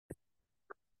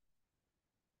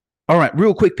All right,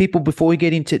 real quick, people, before we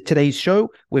get into today's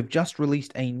show, we've just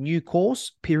released a new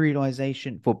course,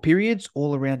 Periodization for Periods,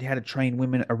 all around how to train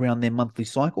women around their monthly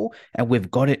cycle, and we've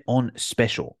got it on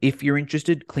special. If you're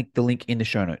interested, click the link in the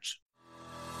show notes.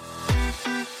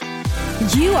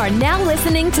 You are now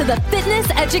listening to the Fitness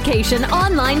Education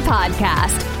Online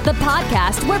Podcast, the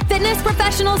podcast where fitness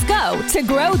professionals go to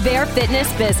grow their fitness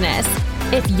business.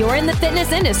 If you're in the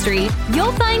fitness industry,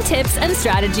 you'll find tips and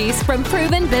strategies from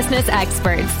proven business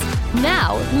experts.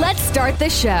 Now, let's start the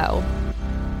show.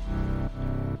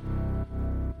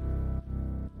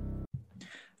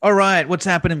 All right, what's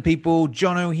happening, people?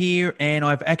 Jono here, and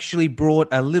I've actually brought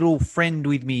a little friend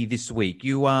with me this week.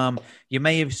 You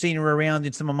may have seen her around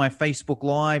in some of my Facebook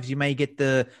lives. You may get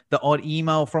the odd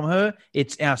email from her.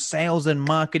 It's our sales and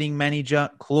marketing manager,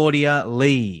 Claudia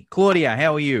Lee. Claudia,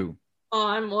 how are you? Oh,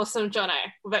 I'm awesome, Jono.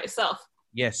 What about yourself?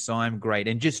 Yes, I'm great.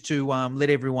 And just to let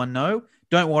everyone know,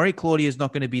 don't worry, Claudia is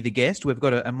not going to be the guest. We've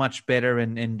got a much better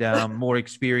and more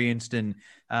experienced and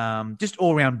just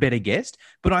all-around better guest.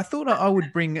 But I thought I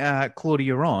would bring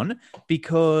Claudia on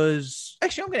because...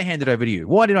 Actually, I'm going to hand it over to you.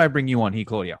 Why did I bring you on here,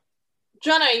 Claudia?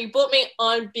 Jono, you brought me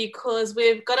on because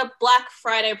we've got a Black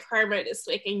Friday promo this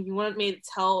week and you wanted me to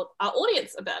tell our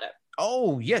audience about it.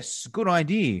 Oh, yes. Good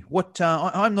idea. What?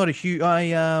 I'm not a huge...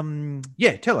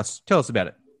 tell us about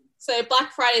it. So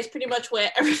Black Friday is pretty much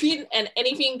where everything and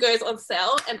anything goes on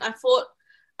sale. And I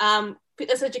thought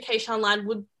Fitness Education Online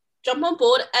would jump on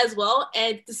board as well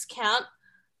and discount.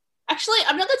 Actually,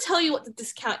 I'm not going to tell you what the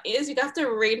discount is. You have to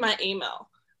read my email.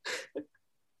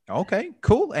 Okay,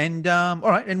 cool. And all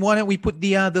right. And why don't we put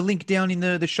the link down in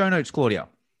the show notes, Claudia?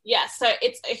 Yeah, so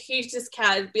it's a huge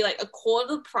discount. It'd be like a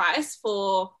quarter the price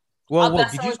for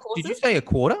did you say a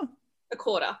quarter? A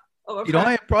quarter.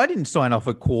 I didn't sign off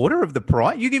a quarter of the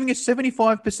price. You're giving a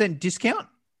 75% discount?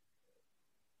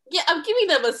 Yeah, I'm giving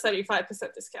them a 75%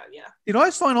 discount, yeah. Did I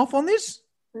sign off on this?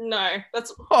 No,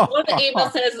 that's what the email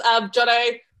says,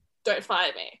 Jono, don't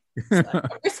fire me. So I'm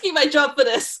risking my job for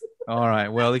this. All right,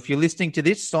 well, if you're listening to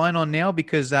this, sign on now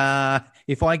because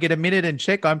if I get a minute and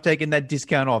check, I'm taking that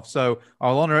discount off. So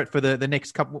I'll honor it for the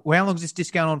next couple. How long is this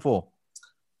discount on for?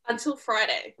 Until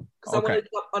Friday, because I want to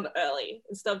jump on early.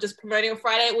 Instead of just promoting on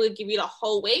Friday, we'll give you the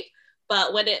whole week.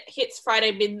 But when it hits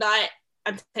Friday midnight,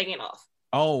 I'm taking it off.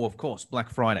 Oh, of course. Black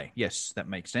Friday. Yes, that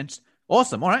makes sense.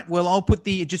 Awesome. All right. Well, I'll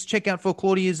just check out for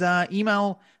Claudia's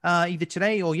email either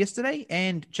today or yesterday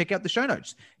and check out the show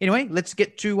notes. Anyway, let's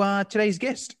get to today's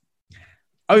guest.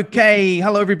 Okay.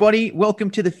 Hello, everybody. Welcome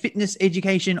to the Fitness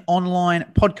Education Online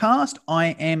Podcast. I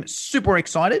am super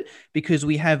excited because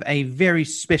we have a very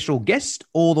special guest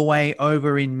all the way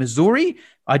over in Missouri.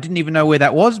 I didn't even know where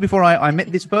that was before I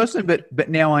met this person, but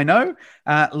now I know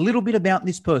a little bit about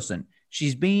this person.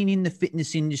 She's been in the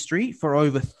fitness industry for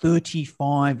over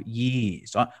 35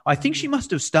 years. I think she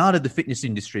must have started the fitness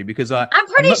industry because I'm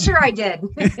pretty sure I did.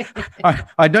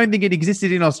 I don't think it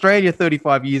existed in Australia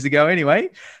 35 years ago anyway.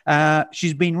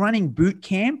 She's been running boot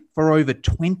camp for over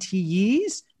 20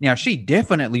 years. Now, she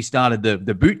definitely started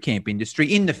the boot camp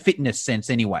industry in the fitness sense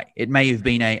anyway. It may have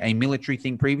been a military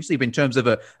thing previously, but in terms of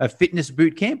a fitness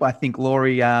boot camp, I think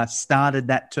Laurie started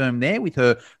that term there with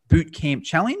her Boot Camp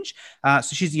Challenge. So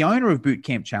she's the owner of Boot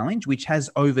Camp Challenge, which has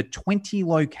over 20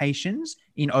 locations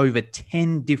in over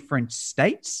 10 different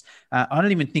states. I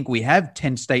don't even think we have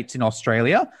 10 states in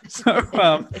Australia.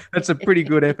 So that's a pretty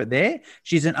good effort there.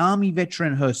 She's an Army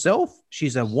veteran herself.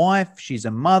 She's a wife. She's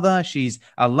a mother. She's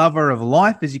a lover of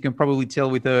life, as you can probably tell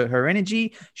with her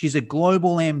energy. She's a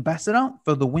global ambassador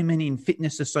for the Women in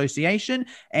Fitness Association,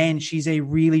 and she's a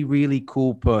really, really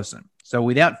cool person. So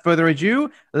without further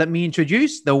ado, let me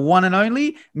introduce the one and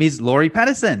only Ms. Laurie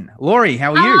Patterson. Laurie,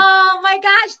 how are you? Oh my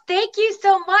gosh, thank you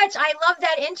so much. I love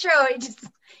that intro. It just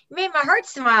made my heart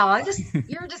smile.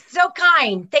 You're just so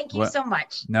kind. Thank you so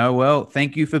much. No, well,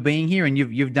 thank you for being here. And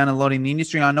you've done a lot in the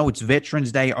industry. I know it's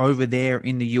Veterans Day over there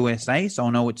in the USA. So I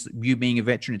know it's you being a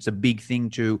veteran. It's a big thing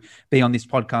to be on this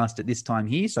podcast at this time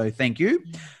here. So thank you.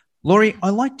 Laurie, I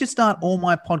like to start all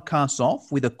my podcasts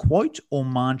off with a quote or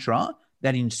mantra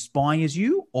that inspires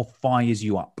you or fires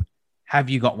you up.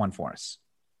 Have you got one for us?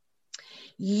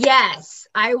 Yes,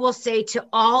 I will say to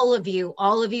all of you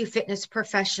fitness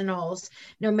professionals,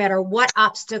 no matter what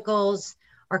obstacles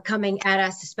are coming at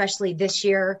us, especially this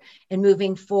year and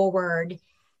moving forward,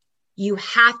 you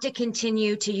have to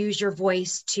continue to use your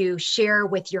voice to share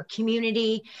with your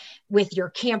community, with your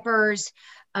campers,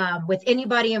 with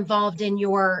anybody involved in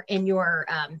your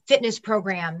fitness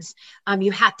programs.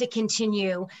 You have to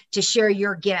continue to share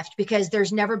your gift, because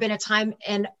there's never been a time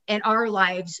in our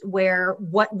lives where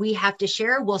what we have to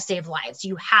share will save lives.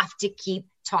 You have to keep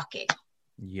talking.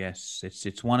 Yes,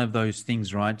 it's one of those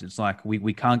things, right? It's like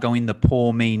we can't go in the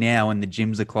poor me now and the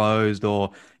gyms are closed,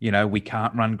 or we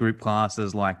can't run group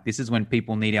classes. Like, this is when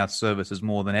people need our services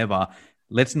more than ever.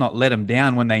 Let's not let them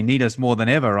down when they need us more than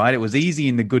ever, right? It was easy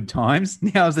in the good times.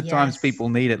 Now's the times Yes. people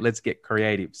need it. Let's get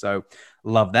creative. So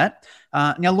love that.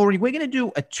 Now, Laurie, we're going to do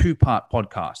a 2-part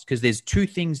podcast because there's 2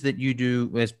 things that you do.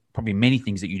 There's probably many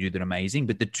things that you do that are amazing,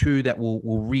 but the 2 that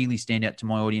will really stand out to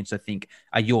my audience, I think,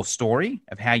 are your story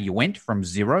of how you went from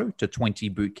 0 to 20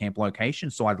 bootcamp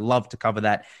locations. So I'd love to cover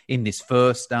that in this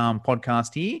first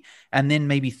podcast here. And then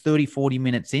maybe 30, 40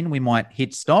 minutes in, we might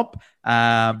hit stop.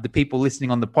 The people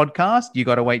listening on the podcast, you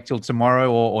got to wait till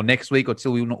tomorrow or next week or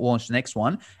till we launch the next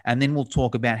one. And then we'll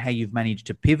talk about how you've managed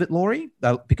to pivot, Laurie,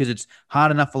 because it's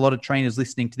hard enough. A lot of trainers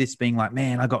listening to this being like,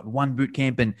 man, I got 1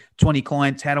 bootcamp and 20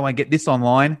 clients. How do I get this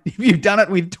online? If you've done it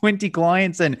with 20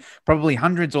 clients and probably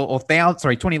hundreds or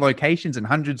thousands, 20 locations and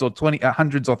hundreds or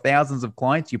thousands of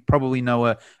clients, you probably know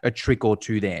a trick or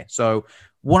 2 there. So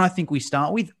what I think we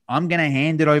start with, I'm going to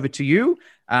hand it over to you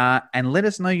and let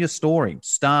us know your story.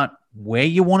 Start where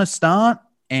you want to start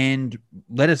and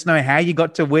let us know how you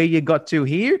got to where you got to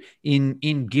here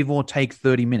in give or take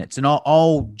 30 minutes. And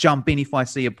I'll jump in if I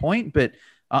see a point, but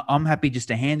I'm happy just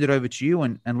to hand it over to you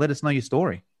and let us know your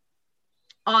story.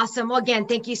 Awesome. Well, again,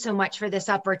 thank you so much for this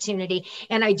opportunity.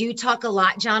 And I do talk a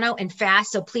lot, Jono, and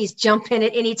fast. So please jump in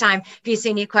at any time if you see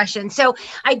any questions. So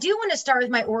I do want to start with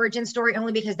my origin story,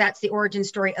 only because that's the origin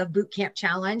story of Bootcamp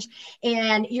Challenge.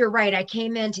 And you're right. I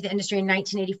came into the industry in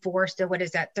 1984. So what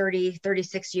is that?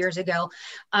 36 years ago,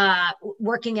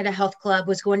 working at a health club,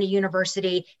 was going to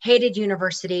university, hated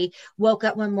university, woke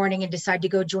up one morning and decided to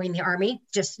go join the Army.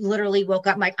 Just literally woke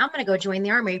up like, I'm going to go join the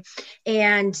Army,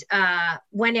 and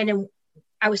went in, and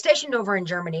I was stationed over in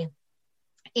Germany,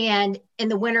 and in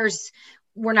the winters,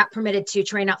 we're not permitted to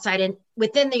train outside. And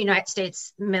within the United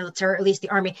States military, or at least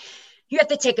the Army, you have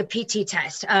to take a PT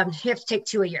test. You have to take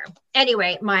 2 a year.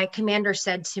 Anyway, my commander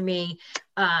said to me,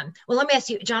 well, let me ask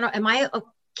you, John,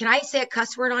 can I say a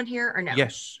cuss word on here or no?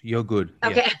 Yes, you're good.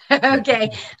 Okay. Yeah.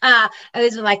 Okay. I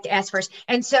always would like to ask first.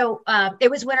 And so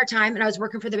it was wintertime, and I was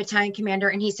working for the battalion commander,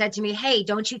 and he said to me, hey,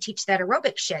 don't you teach that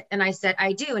aerobic shit? And I said,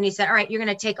 I do. And he said, all right, you're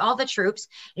going to take all the troops,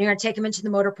 and you're going to take them into the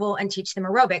motor pool and teach them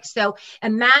aerobics. So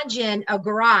imagine a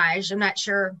garage. I'm not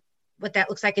sure what that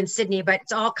looks like in Sydney, but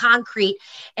it's all concrete,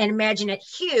 and imagine it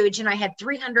huge. And I had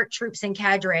 300 troops in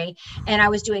cadre, and I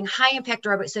was doing high impact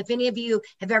aerobics. So if any of you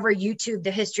have ever YouTubed the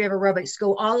history of aerobics,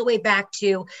 go all the way back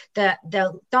to the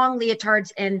thong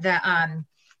leotards and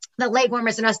the leg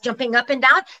warmers and us jumping up and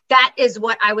down. That is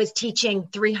what I was teaching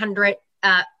 300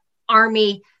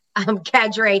 Army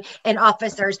cadre and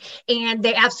officers, and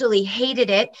they absolutely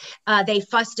hated it. They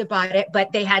fussed about it,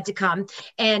 but they had to come.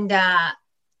 And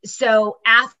so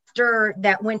after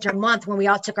that winter month, when we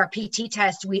all took our PT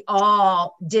test, we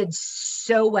all did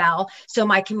so well. So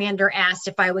my commander asked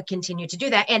if I would continue to do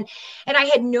that. And I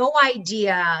had no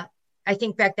idea, I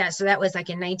think back then, so that was like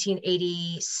in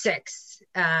 1986,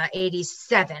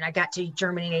 87. I got to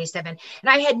Germany in 87. And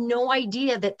I had no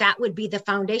idea that would be the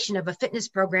foundation of a fitness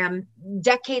program.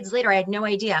 Decades later, I had no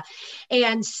idea.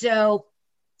 And so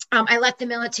I left the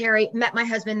military, met my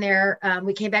husband there.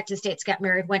 We came back to the States, got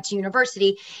married, went to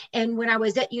university. And when I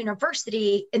was at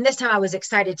university, and this time I was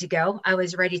excited to go, I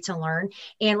was ready to learn.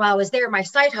 And while I was there, my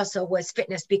side hustle was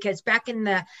fitness, because back in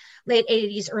the late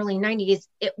 80s, early 90s,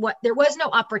 there was no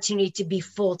opportunity to be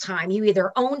full-time. You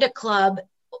either owned a club,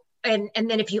 and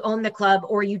then if you owned the club,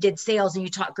 or you did sales and you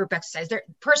taught group exercise.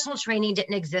 Personal training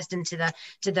didn't exist into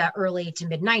the early to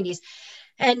mid 90s.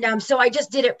 And so I just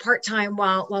did it part-time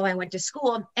while I went to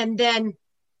school. And then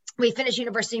we finished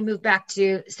university, moved back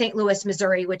to St. Louis,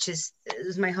 Missouri, which is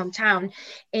my hometown,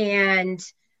 and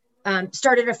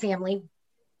started a family,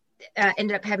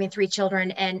 ended up having 3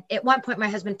 children. And at one point, my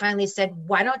husband finally said,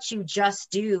 why don't you just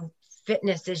do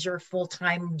fitness as your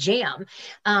full-time jam?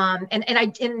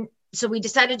 So we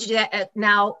decided to do that.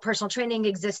 Now personal training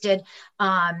existed.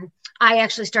 I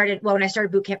actually started, when I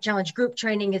started Bootcamp Challenge, group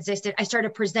training existed. I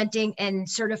started presenting and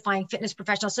certifying fitness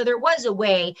professionals. So there was a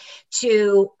way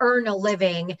to earn a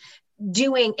living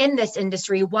doing in this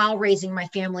industry while raising my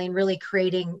family and really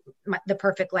creating the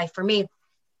perfect life for me.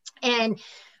 And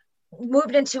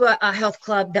moved into a health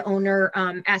club. The owner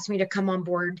asked me to come on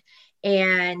board.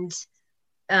 And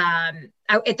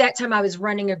at that time, I was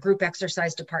running a group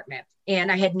exercise department,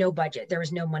 and I had no budget. There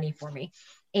was no money for me.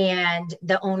 and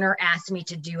the owner asked me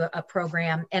to do a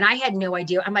program, and I had no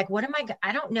idea. I'm like,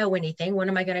 I don't know anything. What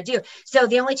am I going to do? So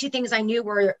the only two things I knew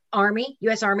were Army,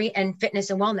 US Army, and fitness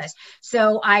and wellness.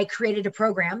 So I created a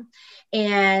program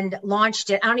and launched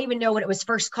it. I don't even know what it was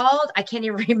first called. I can't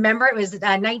even remember. It was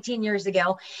 19 years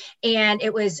ago. And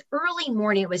it was early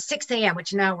morning. It was 6 a.m.,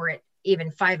 which now we're at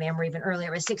even 5 a.m. or even earlier.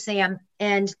 It was 6 a.m.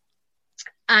 And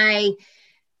I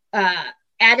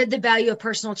added the value of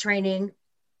personal training,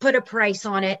 put a price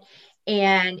on it,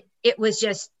 and it was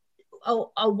just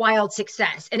a wild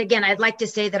success. And again, I'd like to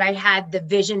say that I had the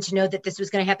vision to know that this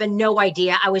was going to happen. No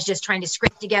idea. I was just trying to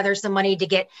scrape together some money to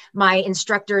get my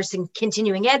instructors some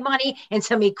continuing ed money and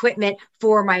some equipment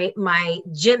for my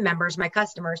gym members, my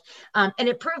customers. And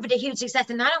it proved a huge success.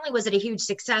 And not only was it a huge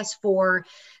success for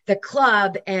the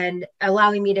club and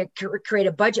allowing me to create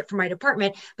a budget for my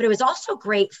department, but it was also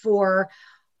great for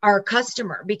our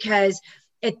customer, because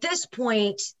at this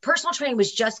point, personal training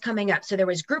was just coming up. So there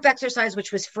was group exercise,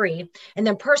 which was free, and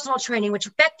then personal training,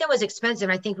 which back then was expensive.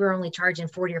 I think we were only charging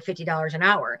 $40 or $50 an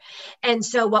hour. And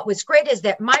so what was great is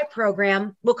that my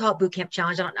program, we'll call it Boot Camp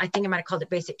Challenge, I think I might have called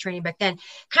it basic training back then,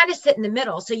 kind of sit in the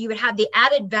middle. So you would have the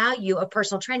added value of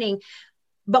personal training,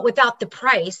 but without the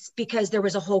price, because there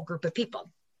was a whole group of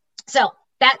people. So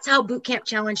that's how Boot Camp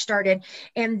Challenge started.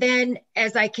 And then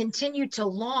as I continued to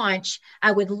launch,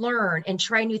 I would learn and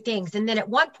try new things. And then at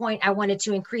one point I wanted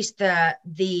to increase the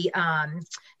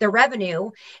revenue.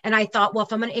 And I thought, well,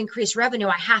 if I'm going to increase revenue,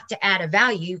 I have to add a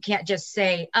value. You can't just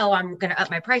say, oh, I'm going to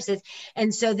up my prices.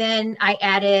 And so then I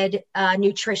added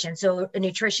nutrition. So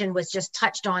nutrition was just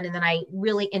touched on, and then I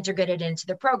really integrated it into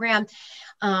the program.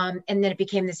 And then it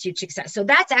became this huge success. So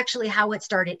that's actually how it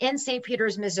started in St.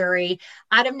 Peters, Missouri,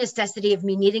 out of necessity of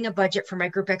me needing a budget for my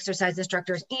group exercise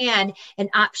instructors and an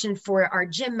option for our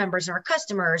gym members and our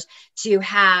customers to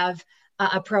have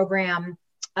a program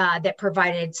that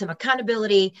provided some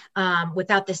accountability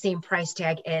without the same price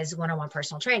tag as one-on-one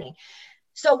personal training.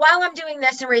 So while I'm doing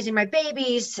this and raising my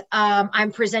babies,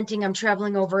 I'm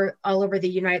traveling all over the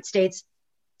United States.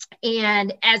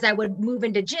 And as I would move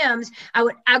into gyms,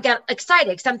 I got excited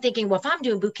because I'm thinking, well, if I'm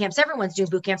doing boot camps, everyone's doing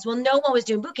boot camps. Well, no one was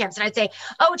doing boot camps. And I'd say,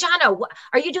 oh, Jono,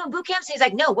 are you doing boot camps? And he's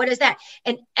like, no, what is that?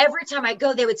 And every time I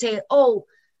go, they would say, oh,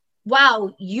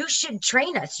 wow, you should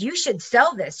train us. You should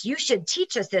sell this. You should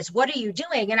teach us this. What are you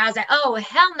doing? And I was like, oh,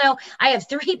 hell no. I have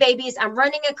 3 babies. I'm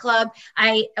running a club.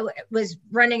 I was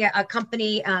running a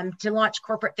company to launch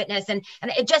corporate fitness. And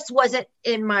it just wasn't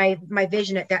in my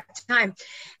vision at that time.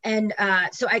 And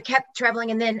so I kept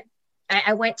traveling. And then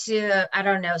I went to, I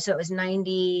don't know. So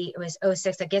it was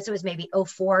 06. I guess it was maybe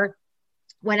 04.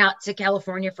 Went out to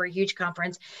California for a huge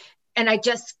conference. And I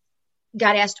just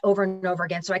got asked over and over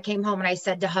again. So I came home and I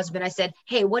said to husband, I said,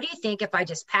 hey, what do you think if I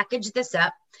just package this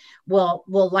up? We'll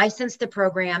license the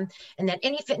program, and then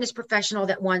any fitness professional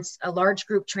that wants a large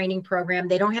group training program,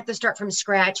 they don't have to start from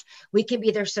scratch. We can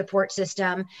be their support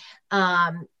system.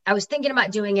 I was thinking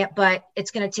about doing it, but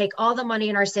it's going to take all the money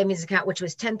in our savings account, which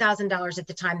was $10,000 at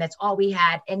the time. That's all we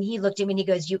had. And he looked at me and he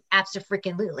goes, you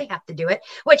absolutely have to do it,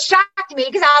 which shocked me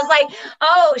because I was like,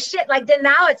 oh shit. Like then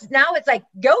now it's like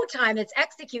go time. It's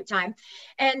execute time.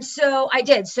 And so I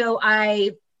did. So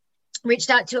I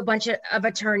reached out to a bunch of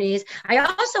attorneys. I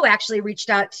also actually reached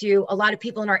out to a lot of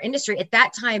people in our industry. At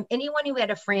that time, anyone who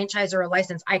had a franchise or a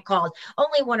license, I called.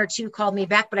 Only 1 or 2 called me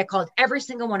back, but I called every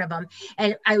single one of them.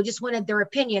 And I just wanted their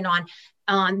opinion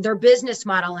on their business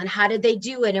model and how did they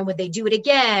do it? And would they do it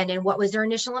again? And what was their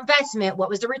initial investment? What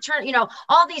was the return? You know,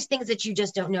 all these things that you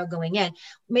just don't know going in.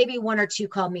 Maybe 1 or 2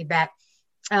 called me back.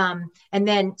 And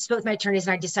then spoke with my attorneys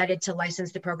and I decided to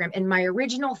license the program. And my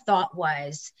original thought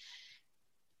was,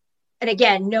 and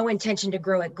again, no intention to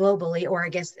grow it globally, or I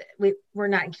guess we're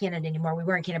not in Canada anymore. We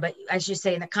were in Canada, but I should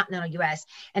say in the continental US.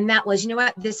 And that was, you know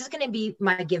what, this is going to be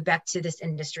my give back to this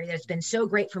industry that's been so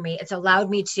great for me. It's allowed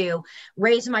me to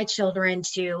raise my children,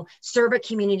 to serve a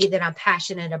community that I'm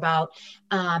passionate about.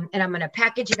 And I'm going to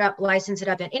package it up, license it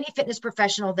up, and any fitness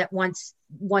professional that wants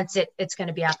it, it's going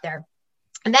to be out there.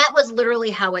 And that was literally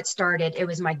how it started. It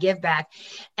was my give back.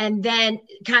 And then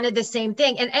kind of the same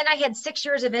thing. And I had 6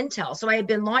 years of intel. So I had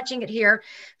been launching it here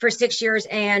for 6 years,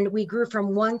 and we grew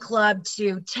from 1 club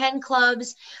to 10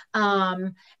 clubs.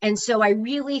 And so I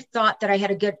really thought that I had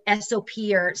a good SOP,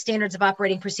 or standards of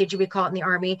operating procedure, we call it in the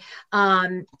Army,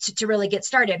 to really get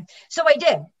started. So I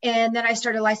did. And then I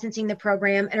started licensing the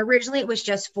program. And originally it was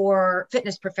just for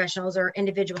fitness professionals or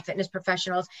individual fitness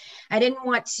professionals. I didn't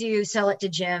want to sell it to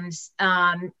gyms.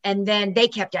 And then they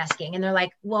kept asking, and they're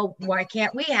like, well, why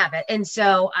can't we have it? And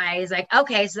so I was like,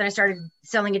 okay. So then I started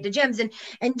selling it to gyms.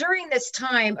 And during this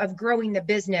time of growing the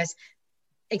business,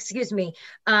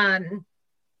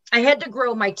 I had to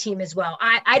grow my team as well.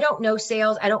 I don't know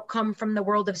sales. I don't come from the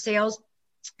world of sales.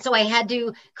 So I had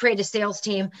to create a sales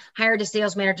team, hired a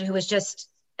sales manager who was just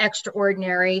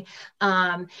extraordinary.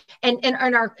 And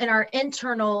our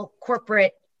internal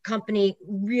corporate company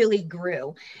really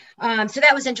grew. So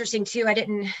that was interesting too. I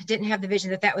didn't have the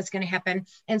vision that was going to happen.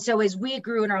 And so as we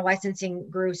grew and our licensing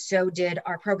grew, so did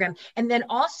our program. And then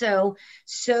also,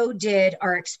 so did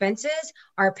our expenses,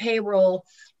 our payroll,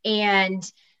 and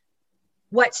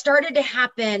what started to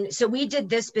happen. So we did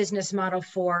this business model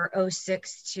for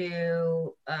 06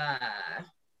 to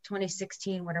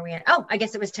 2016. What are we at? Oh, I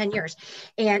guess it was 10 years.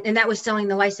 And that was selling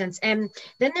the license. And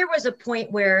then there was a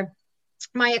point where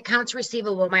my accounts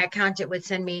receivable, my accountant would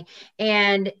send me,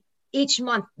 and each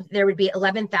month there would be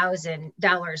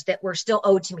 $11,000 that were still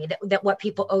owed to me, that what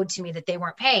people owed to me that they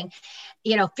weren't paying,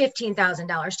 $15,000,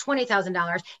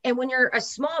 $20,000. And when you're a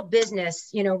small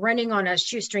business, running on a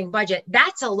shoestring budget,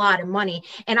 that's a lot of money.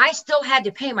 And I still had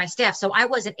to pay my staff. So I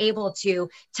wasn't able to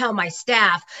tell my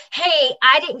staff, hey,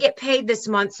 I didn't get paid this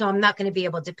month, so I'm not going to be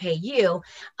able to pay you.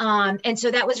 And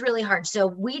so that was really hard. So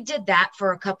we did that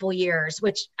for a couple years,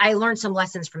 which I learned some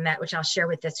lessons from that, which I'll share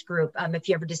with this group. If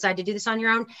you ever decide to do this on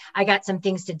your own, I got some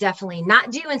things to definitely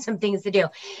not do and some things to do.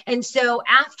 And so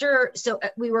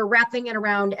we were wrapping it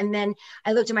around, and then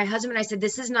I looked at my husband and I said,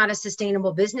 this is not a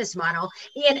sustainable business model.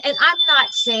 And I'm not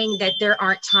saying that there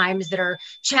aren't times that are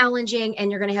challenging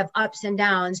and you're going to have ups and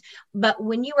downs, but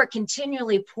when you are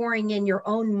continually pouring in your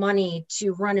own money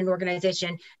to run an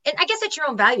organization, and I guess it's your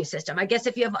own value system. I guess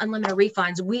if you have unlimited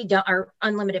refunds, we don't, or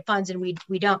unlimited funds, and we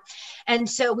don't. And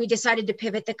so we decided to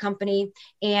pivot the company,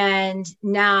 and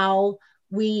now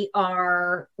we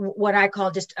are what I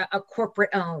call just a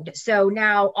corporate owned. So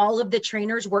now all of the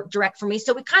trainers work direct for me.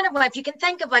 So we kind of, if you can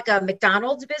think of like a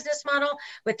McDonald's business model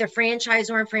with the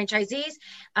franchisor and franchisees,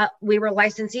 we were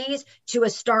licensees to a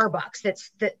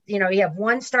Starbucks. You have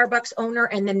one Starbucks owner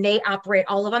and then they operate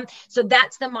all of them. So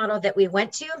that's the model that we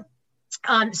went to.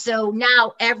 So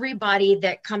now everybody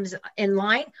that comes in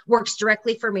line works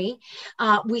directly for me.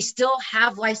 We still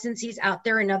have licensees out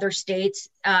there in other states,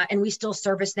 and we still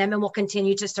service them, and we'll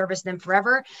continue to service them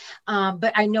forever.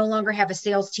 But I no longer have a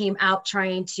sales team out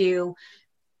trying to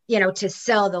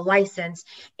sell the license,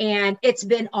 and it's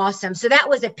been awesome. So that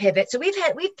was a pivot. So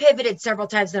we've pivoted several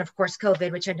times, and of course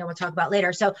COVID, which I know we'll talk about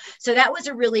later. So that was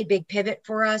a really big pivot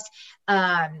for us.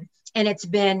 And it's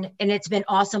been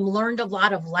awesome. Learned a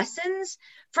lot of lessons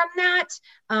from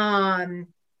that,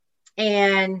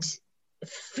 and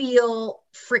feel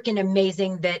freaking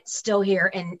amazing that still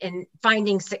here and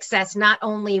finding success, not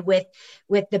only with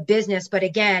the business, but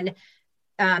again,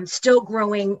 still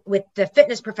growing with the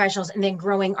fitness professionals and then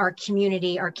growing our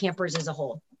community, our campers as a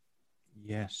whole.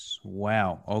 Yes.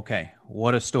 Wow. Okay.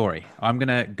 What a story. I'm going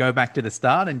to go back to the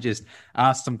start and just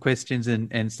ask some questions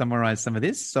and summarize some of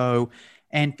this.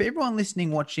 And for everyone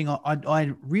listening, watching,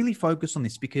 I really focus on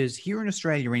this because here in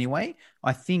Australia anyway,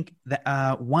 I think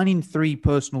that 1 in 3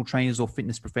 personal trainers or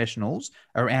fitness professionals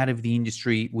are out of the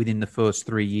industry within the first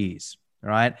 3 years.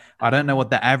 Right. I don't know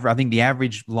what I think the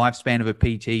average lifespan of a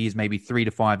PT is maybe 3 to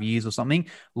 5 years or something.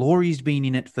 Laurie's been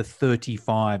in it for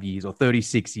 35 years or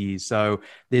 36 years. So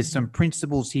there's some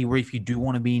principles here where if you do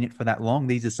want to be in it for that long,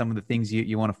 these are some of the things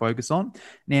you want to focus on.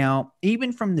 Now,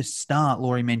 even from the start,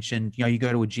 Laurie mentioned, you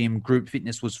go to a gym, group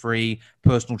fitness was free,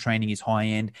 personal training is high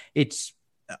end.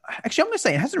 Actually, I'm going to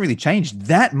say it hasn't really changed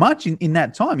that much in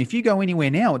that time. If you go anywhere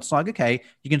now, it's like, okay,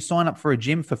 you can sign up for a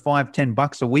gym for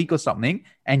 $5-10 a week or something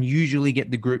and usually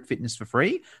get the group fitness for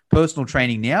free. Personal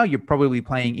training now, you're probably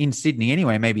paying in Sydney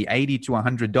anyway, maybe $80 to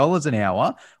 $100 an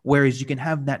hour, whereas you can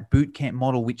have that boot camp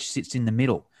model, which sits in the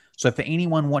middle. So for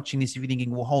anyone watching this, if you're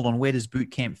thinking, well, hold on, where does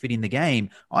boot camp fit in the game?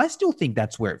 I still think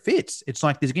that's where it fits. It's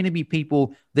like there's going to be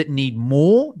people that need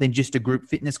more than just a group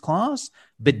fitness class,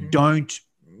 but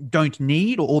don't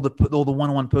need, or the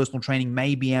one-on-one personal training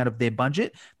may be out of their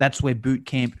budget. That's where boot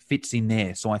camp fits in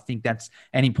there. So I think that's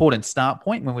an important start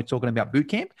point when we're talking about boot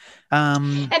camp.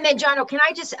 And then, John, can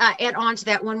I just add on to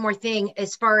that one more thing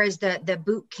as far as the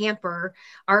boot camper,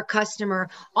 our customer,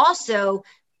 also,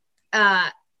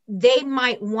 they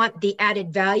might want the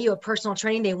added value of personal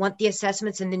training. They want the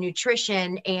assessments and the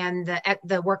nutrition and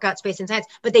the workout space and science,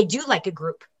 but they do like a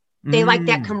group. They like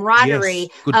that camaraderie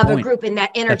of a group and that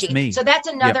energy. So that's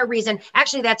another reason.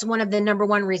 Actually, that's one of the number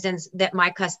one reasons that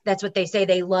that's what they say.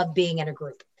 They love being in a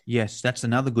group. Yes, that's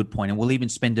another good point. And we'll even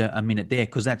spend a minute there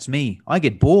because that's me. I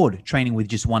get bored training with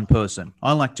just one person.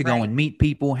 I like to go and meet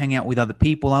people, hang out with other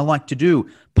people. I like to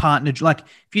do partner. Like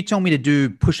if you tell me to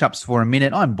do push-ups for a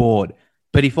minute, I'm bored.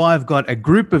 But if I've got a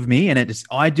group of me and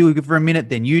I do it for a minute,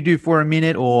 then you do for a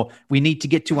minute, or we need to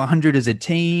get to 100 as a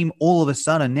team, all of a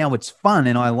sudden now it's fun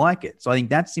and I like it. So I think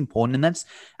that's important. And that's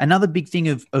another big thing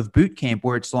of boot camp,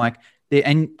 where it's like,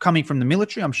 and coming from the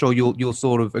military, I'm sure you'll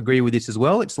sort of agree with this as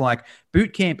well. It's like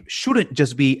boot camp shouldn't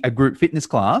just be a group fitness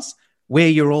class where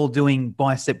you're all doing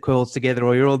bicep curls together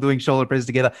or you're all doing shoulder presses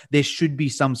together. There should be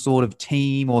some sort of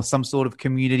team or some sort of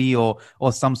community or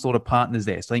some sort of partners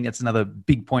there. So I think that's another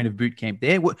big point of boot camp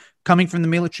there. Coming from the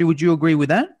military, would you agree with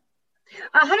that?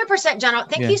 100%, John.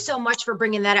 Thank you so much for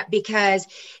bringing that up, because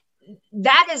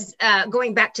that is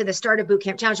going back to the start of Boot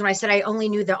Camp Challenge when I said I only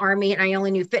knew the Army and I only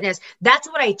knew fitness. That's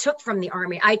what I took from the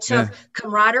Army. I took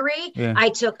camaraderie. I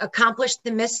took accomplish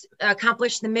the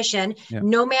mission.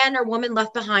 No man or woman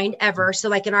left behind ever. So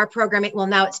like in our program,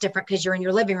 now it's different because you're in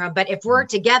your living room. But if we're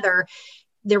together,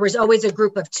 there was always a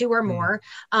group of two or more.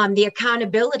 The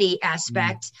accountability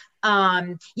aspect.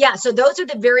 So those are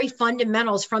the very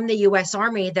fundamentals from the U.S.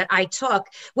 Army that I took,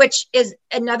 which is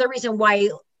another reason why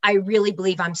I really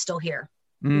believe I'm still here.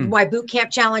 Why Boot Camp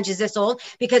Challenge is this old,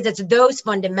 because it's those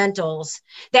fundamentals.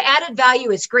 The added value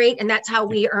is great, and that's how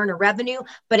we earn a revenue,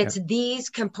 but it's these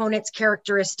components,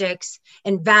 characteristics,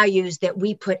 and values that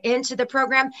we put into the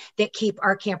program that keep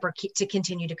our camper to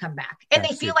continue to come back. And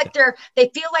they feel like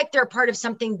they're part of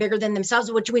something bigger than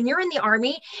themselves, which when you're in the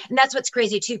Army, and that's what's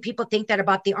crazy too, people think that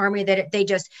about the Army, that they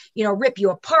just, rip you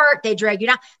apart, they drag you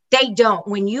down. They don't.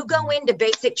 When you go into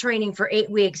basic training for 8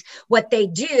 weeks, what they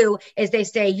do is they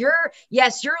say, you're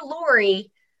Lori,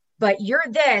 but you're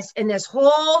this, and this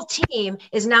whole team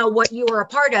is now what you are a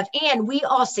part of. And we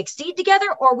all succeed together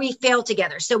or we fail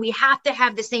together. So we have to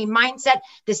have the same mindset,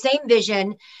 the same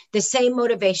vision, the same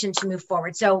motivation to move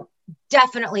forward. So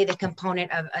definitely the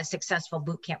component of a successful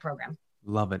boot camp program.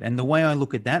 Love it. And the way I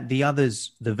look at that, the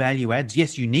others, the value adds,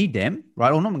 yes, you need them,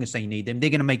 right? Or I'm not going to say you need them.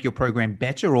 They're going to make your program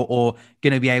better or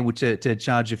going to be able to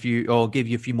charge a few or give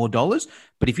you a few more dollars.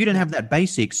 But if you don't have that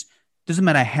basics, doesn't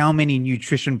matter how many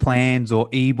nutrition plans or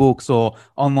ebooks or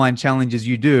online challenges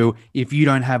you do, if you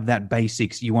don't have that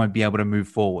basics, you won't be able to move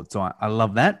forward. So I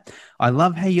love that. I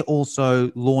love how you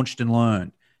also launched and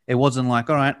learned. It wasn't like,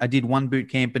 all right, I did one boot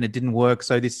camp and it didn't work,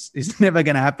 so this is never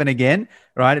going to happen again,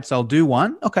 right? It's I'll do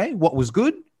one. Okay, what was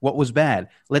good? What was bad?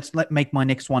 Let's make my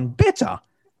next one better.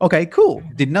 Okay, cool.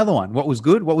 Did another one. What was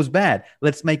good? What was bad?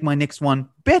 Let's make my next one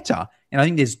better. And I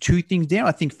think there's two things there.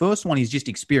 I think first one is just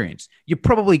experience. You're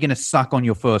probably going to suck on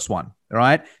your first one,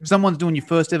 right? If someone's doing your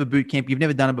first ever boot camp, you've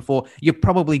never done it before, you're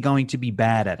probably going to be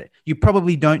bad at it. You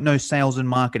probably don't know sales and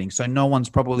marketing. So no one's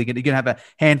probably going to have a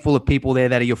handful of people there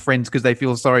that are your friends because they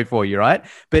feel sorry for you, right?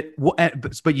 But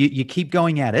you keep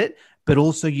going at it, but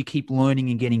also you keep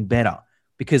learning and getting better.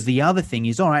 Because the other thing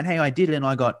is, all right, hey, I did it and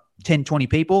I got 10, 20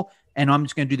 people, and I'm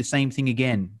just going to do the same thing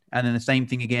again, and then the same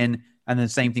thing again, and then the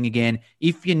same thing again.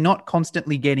 If you're not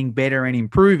constantly getting better and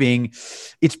improving,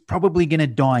 it's probably going to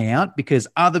die out because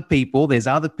there's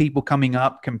other people coming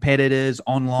up, competitors,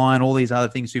 online, all these other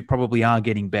things who probably are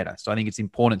getting better. So I think it's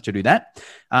important to do that.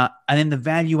 And then the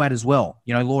value add as well.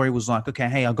 Lori was like, okay,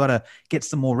 hey, I've got to get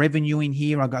some more revenue in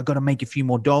here. I've got to make a few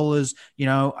more dollars.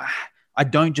 I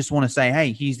don't just want to say,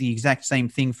 hey, here's the exact same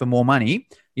thing for more money.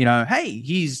 Hey,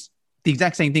 here's the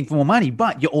exact same thing for more money,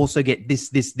 but you also get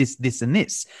this, and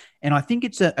this. And I think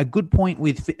it's a good point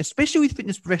especially with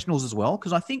fitness professionals as well,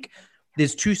 because I think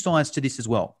there's two sides to this as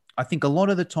well. I think a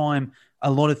lot of the time, a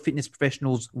lot of fitness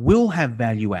professionals will have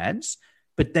value adds,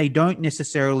 but they don't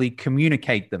necessarily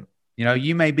communicate them.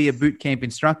 You may be a boot camp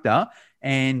instructor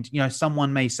and,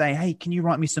 someone may say, hey, can you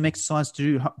write me some exercise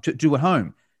to do at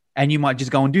home? And you might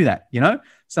just go and do that.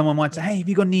 Someone might say, hey, have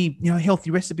you got any, healthy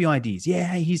recipe ideas? Yeah.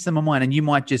 Hey, here's some of mine. And you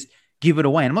might just give it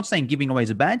away. And I'm not saying giving away is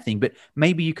a bad thing, but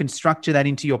maybe you can structure that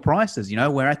into your prices,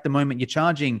 where at the moment you're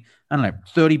charging, I don't know,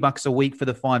 $30 a week for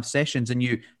the 5 sessions, and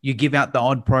you give out the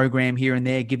odd program here and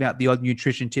there, give out the odd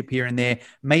nutrition tip here and there.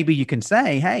 Maybe you can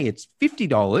say, hey, it's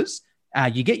 $50.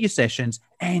 You get your sessions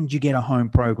and you get a home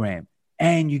program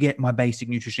and you get my basic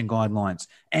nutrition guidelines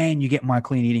and you get my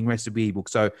clean eating recipe ebook.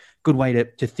 So good way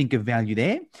to think of value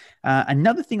there.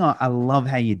 Another thing I love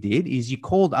how you did is you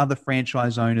called other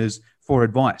franchise owners for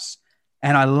advice.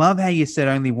 And I love how you said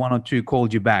only 1 or 2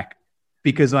 called you back,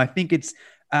 because I think it's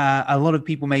a lot of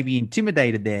people may be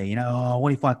intimidated there.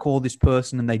 What if I call this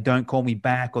person and they don't call me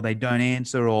back, or they don't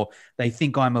answer, or they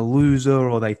think I'm a loser,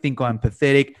 or they think I'm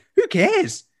pathetic? Who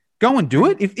cares? Go and do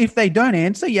it. If they don't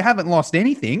answer, you haven't lost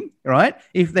anything, right?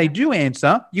 If they do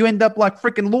answer, you end up like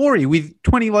freaking Lori with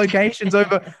 20 locations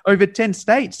over 10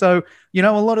 states. So, a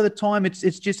lot of the time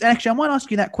it's just, actually, I might ask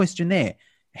you that question there.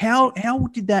 How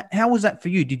was that for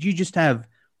you? Did you just have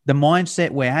the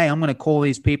mindset where, hey, I'm going to call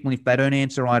these people, and if they don't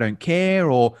answer, I don't care?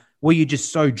 Or were you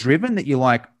just so driven that you're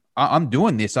like, I'm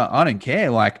doing this, I don't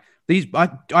care. Like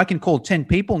I can call 10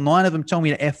 people, 9 of them tell me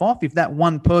to F off. If that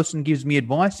one person gives me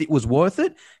advice, it was worth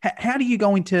it. How did you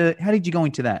go into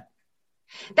that?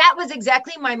 That was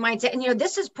exactly my mindset. And,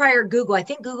 this is prior Google. I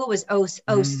think Google was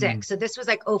 06. So this was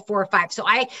like 04 or 05. So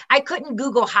I couldn't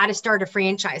Google how to start a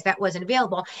franchise. That wasn't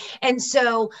available. And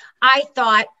so I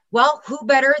thought, well, who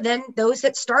better than those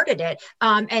that started it?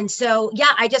 And so,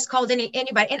 yeah, I just called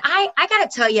anybody. And I got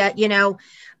to tell you,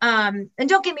 and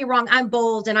don't get me wrong, I'm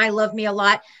bold and I love me a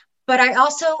lot, but I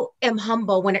also am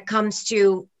humble when it comes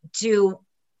to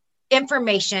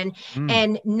information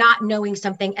and not knowing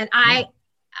something. And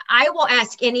I will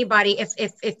ask anybody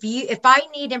if I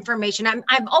need information.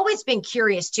 I've always been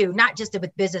curious too, not just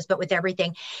with business, but with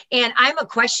everything. And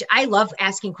I love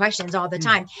asking questions all the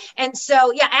time. And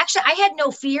so, yeah, actually I had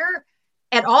no fear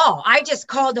at all. I just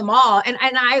called them all. And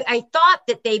I thought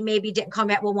that they maybe didn't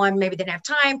come at, well, one, maybe they didn't have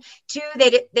time. 2, they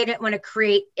didn't want to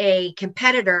create a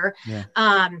competitor,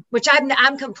 which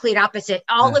I'm complete opposite.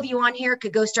 All of you on here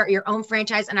could go start your own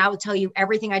franchise and I will tell you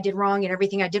everything I did wrong and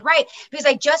everything I did right, because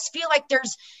I just feel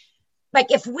like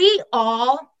if we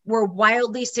all were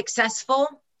wildly successful,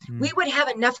 we would have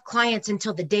enough clients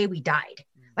until the day we died.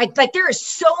 Like there is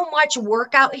so much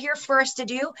work out here for us to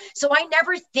do. So I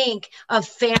never think of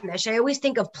famish. I always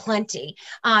think of plenty.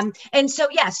 And so,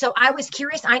 yeah, so I was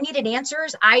curious. I needed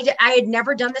answers. I had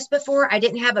never done this before. I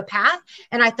didn't have a path.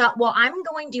 And I thought, well, I'm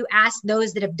going to ask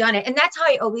those that have done it. And that's how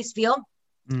I always feel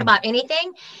about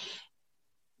anything.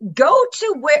 Go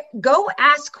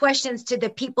ask questions to the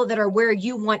people that are where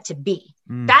you want to be.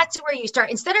 That's where you start.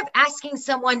 Instead of asking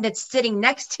someone that's sitting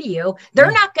next to you,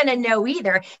 they're not going to know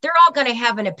either. They're all going to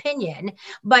have an opinion,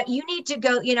 but you need to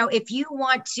go, if you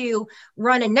want to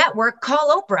run a network,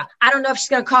 call Oprah. I don't know if she's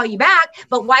going to call you back,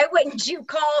 but why wouldn't you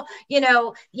call, you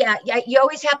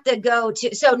always have to go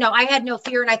to, so no, I had no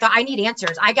fear. And I thought I need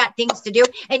answers. I got things to do.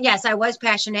 And yes, I was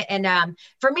passionate. And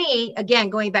for me,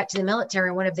 again, going back to the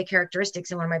military, one of the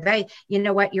characteristics in one of my values, you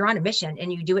know what, you're on a mission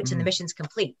and you do it till the mission's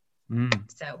complete.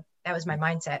 So that was my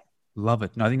mindset. Love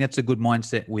it. No, I think that's a good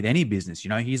mindset with any business.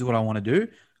 Here's what I want to do.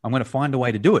 I'm going to find a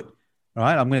way to do it. All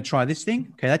right. I'm going to try this thing.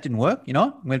 Okay. That didn't work. I'm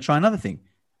going to try another thing.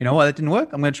 You know what? That didn't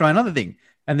work. I'm going to try another thing.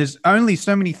 And there's only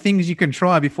so many things you can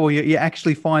try before you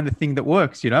actually find the thing that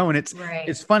works, and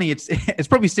it's funny. It's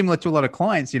probably similar to a lot of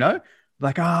clients,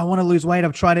 like, I want to lose weight.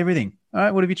 I've tried everything. All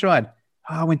right. What have you tried?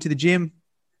 I went to the gym.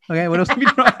 Okay. What else have you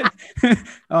tried?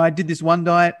 I did this one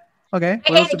diet. Okay.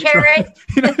 I ate a carrot.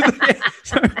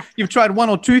 So you've tried 1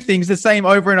 or 2 things the same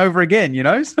over and over again,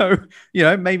 So,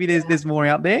 maybe there's more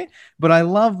out there. But I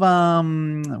love,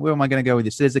 where am I going to go with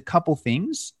this? There's a couple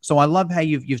things. So I love how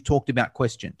you've talked about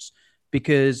questions,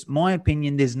 because my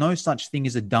opinion, there's no such thing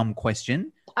as a dumb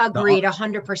question. Agreed,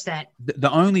 100%.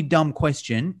 The only dumb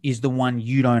question is the one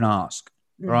you don't ask,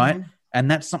 right? And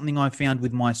that's something I found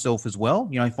with myself as well.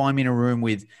 If I'm in a room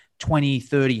with 20,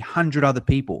 30, 100 other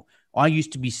people, I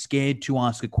used to be scared to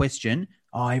ask a question.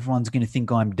 Oh, everyone's going to think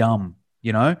I'm dumb.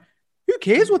 Who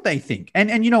cares what they think?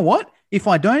 And you know what? If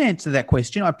I don't answer that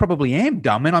question, I probably am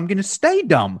dumb and I'm going to stay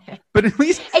dumb. But at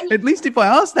least if I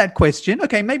ask that question,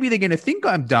 okay, maybe they're going to think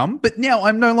I'm dumb, but now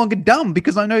I'm no longer dumb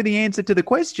because I know the answer to the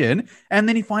question. And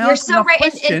then if I ask enough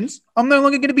questions, I'm no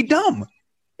longer going to be dumb.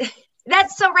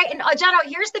 That's so right. And Jono,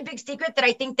 here's the big secret that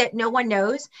I think that no one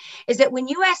knows is that when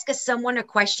you ask someone a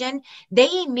question, they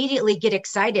immediately get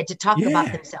excited to talk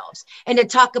about themselves and to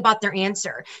talk about their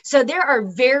answer. So there are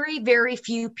very, very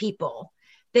few people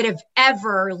that have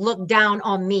ever looked down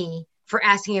on me for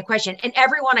asking a question. And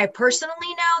everyone I personally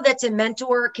know that's a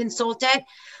mentor, consultant,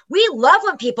 we love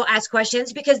when people ask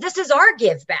questions because this is our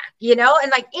give back,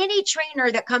 and like any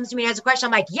trainer that comes to me and has a question,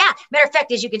 I'm like, yeah, matter of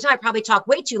fact, as you can tell, I probably talk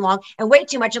way too long and way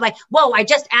too much. I'm like, whoa, I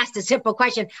just asked a simple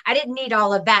question. I didn't need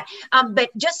all of that. But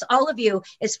just all of you,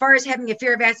 as far as having a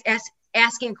fear of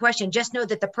asking a question, just know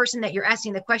that the person that you're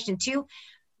asking the question to,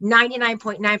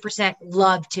 99.9%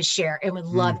 love to share and would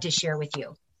love to share with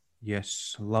you.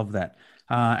 Yes, love that.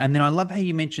 And then I love how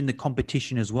you mentioned the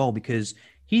competition as well, because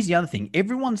here's the other thing.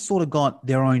 Everyone's sort of got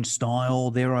their own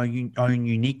style, their own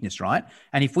uniqueness, right?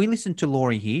 And if we listen to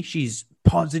Lori here, she's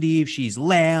positive, she's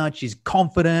loud, she's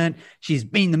confident, she's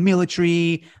been in the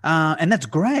military, and that's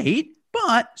great,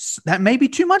 but that may be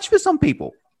too much for some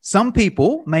people. Some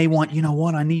people may want, you know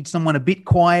what, I need someone a bit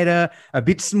quieter, a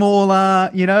bit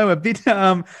smaller, a bit,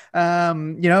 a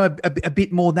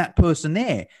bit more that person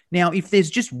there. Now, if there's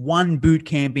just one boot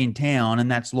camp in town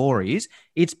and that's Laurie's,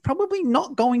 it's probably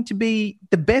not going to be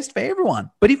the best for everyone.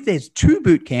 But if there's two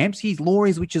boot camps, here's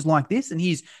Laurie's, which is like this, and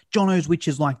here's Jono's, which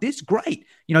is like this, great.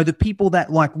 The people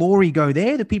that like Laurie go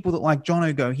there, the people that like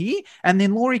Jono go here, and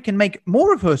then Laurie can make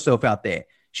more of herself out there.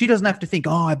 She doesn't have to think,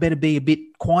 oh, I better be a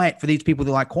bit quiet for these people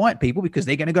that like quiet people because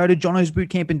they're going to go to Jono's boot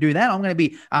camp and do that. I'm going to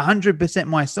be 100%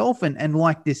 myself and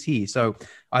like this here. So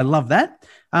I love that.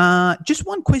 Just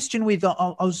one question with,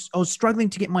 I was struggling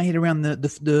to get my head around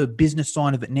the business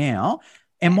side of it now.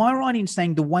 Am I right in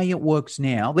saying the way it works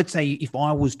now, let's say if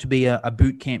I was to be a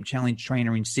boot camp challenge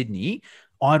trainer in Sydney,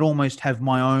 I'd almost have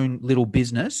my own little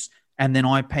business and then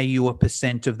I pay you a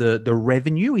 % of the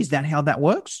revenue. Is that how that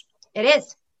works? It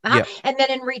is. Yep. And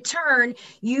then in return,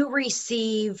 you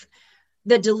receive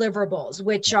the deliverables,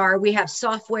 which are, we have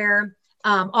software,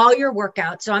 all your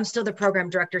workouts. So I'm still the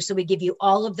program director. So we give you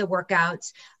all of the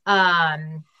workouts,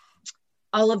 all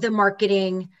of the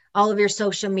marketing, all of your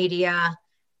social media.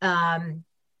 So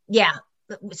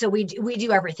we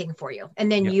do everything for you.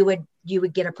 And then you would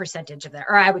get a percentage of that,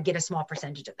 or I would get a small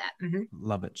percentage of that. Mm-hmm.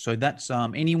 Love it. So that's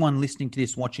anyone listening to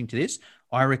this, watching to this,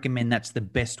 I recommend that's the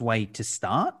best way to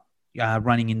start.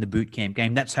 Running in the boot camp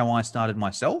game. That's how I started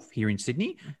myself here in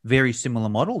Sydney. Very similar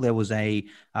model. There was a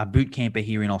boot camper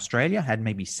here in Australia, had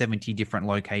maybe 70 different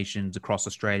locations across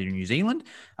Australia and New Zealand.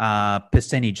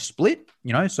 Percentage split,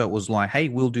 so it was like, hey,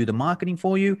 we'll do the marketing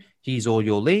for you. Here's all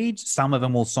your leads. Some of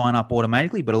them will sign up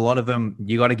automatically, but a lot of them,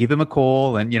 you got to give them a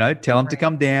call and, tell them to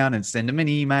come down and send them an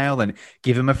email and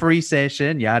give them a free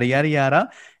session, yada, yada, yada.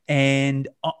 And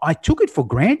I took it for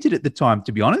granted at the time,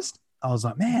 to be honest. I was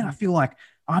like, man, I feel like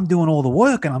I'm doing all the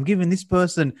work and I'm giving this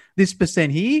person this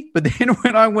 % here. But then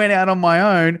when I went out on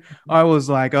my own, I was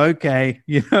like, okay,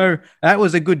 that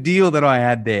was a good deal that I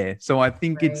had there. So I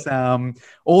think It's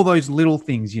all those little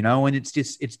things, and it's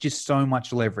just so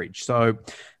much leverage. So,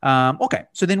 okay.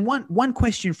 So then one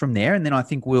question from there, and then I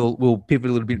think we'll pivot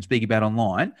a little bit and speak about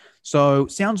online. So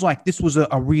sounds like this was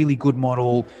a really good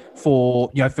model for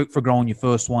growing your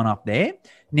first one up there.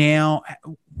 Now,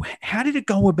 how did it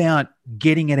go about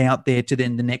getting it out there to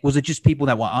then the next? Was it just people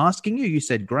that were asking you? You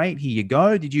said, great, here you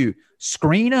go. Did you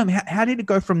screen them? How did it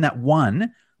go from that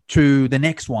one to the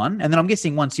next one? And then I'm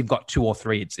guessing once you've got 2 or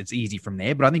 3, it's easy from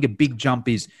there. But I think a big jump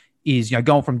is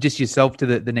going from just yourself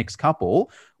to the next couple.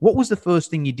 What was the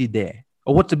first thing you did there?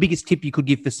 Or what's the biggest tip you could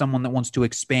give for someone that wants to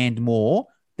expand more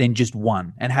than just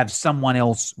one and have someone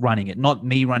else running it, not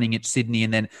me running at Sydney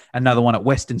and then another one at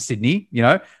Western Sydney?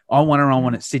 I want to run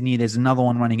one at Sydney. There's another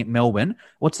one running at Melbourne.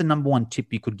 What's the number one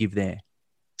tip you could give there?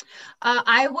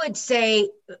 I would say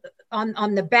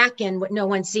on the back end, what no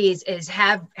one sees is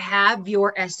have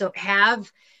your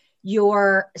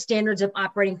standards of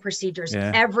operating procedures,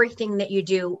 everything that you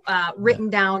do written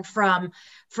down from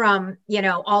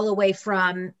all the way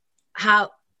from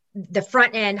how the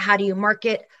front end, how do you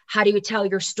market, how do you tell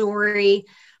your story,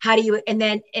 and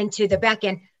then into the back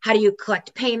end, how do you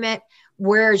collect payment,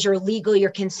 where's your legal,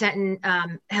 your consent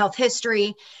and health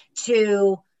history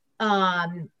to,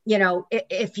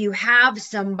 if you have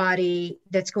somebody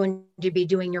that's going to be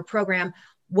doing your program,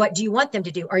 what do you want them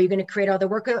to do? Are you going to create all the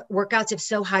workouts? If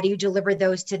so, how do you deliver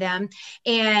those to them?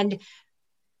 And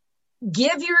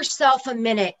give yourself a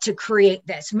minute to create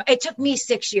this. It took me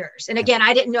 6 years. And again,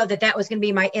 I didn't know that was going to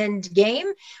be my end game,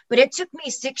 but it took me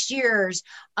 6 years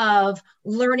of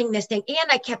learning this thing.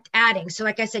 And I kept adding. So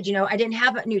like I said, I didn't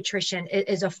have nutrition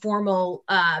as a formal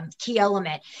key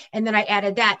element. And then I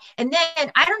added that. And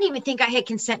then I don't even think I had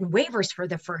consent and waivers for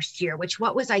the first year,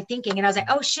 what was I thinking? And I was like,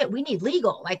 oh shit, we need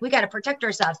legal. Like we got to protect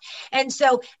ourselves. And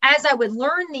so as I would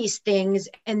learn these things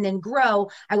and then grow,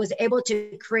 I was able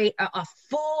to create a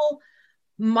full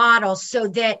model so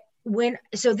then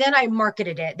I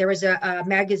marketed it. There was a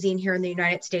magazine here in the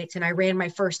United States and I ran my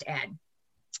first ad.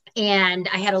 And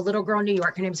I had a little girl in New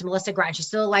York. Her name's Melissa Grind. She's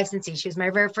still a licensee. She was my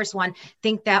very first one. I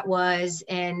think that was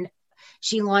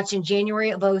she launched in January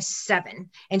of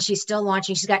 2007 and she's still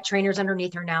launching. She's got trainers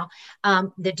underneath her now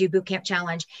that do Boot Camp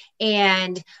Challenge.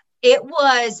 And it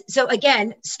was, so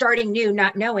again, starting new,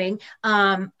 not knowing,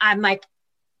 I'm like,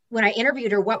 when I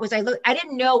interviewed her, I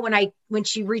didn't know when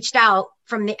she reached out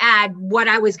from the ad, what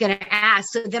I was going to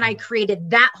ask. So then I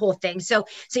created that whole thing. So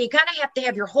you kind of have to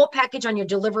have your whole package on your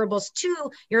deliverables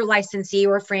to your licensee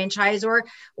or franchise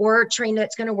or trainer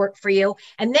that's going to work for you.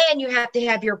 And then you have to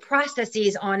have your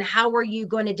processes on how are you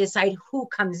going to decide who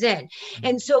comes in.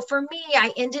 And so for me,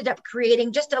 I ended up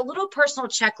creating just a little personal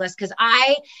checklist because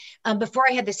before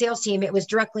I had the sales team, it was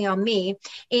directly on me.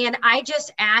 And I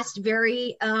just asked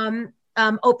very,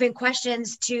 open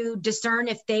questions to discern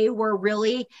if they were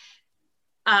really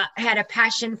had a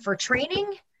passion for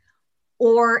training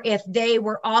or if they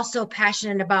were also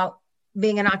passionate about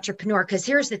being an entrepreneur. Because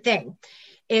here's the thing,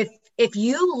 if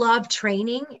you love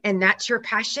training and that's your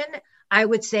passion, I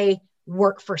would say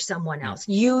work for someone else.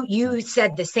 You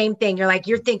said the same thing.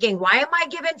 You're thinking, why am I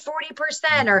giving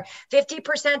 40% or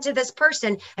 50% to this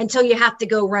person until you have to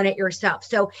go run it yourself?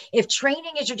 So if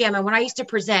training is your jam, and when I used to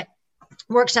present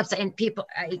workshops and people,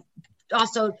 I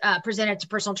also presented to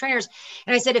personal trainers.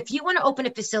 And I said, if you want to open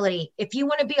a facility, if you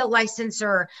want to be a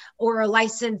licensor or a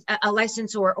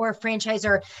licensor or a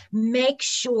franchisor, make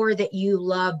sure that you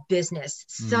love business,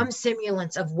 some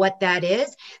semblance of what that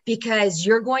is, because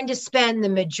you're going to spend the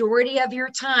majority of your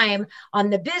time on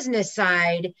the business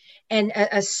side and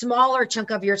a smaller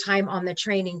chunk of your time on the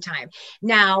training time.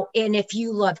 Now, and if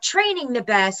you love training the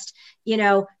best,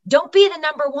 don't be the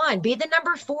number one, be the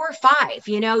number 4 or 5,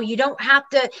 you don't have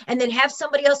to, and then have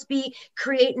somebody else be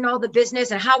creating all the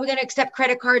business and how we're going to accept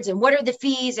credit cards and what are the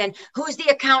fees and who's the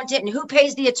accountant and who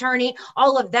pays the attorney,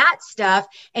 all of that stuff.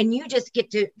 And you just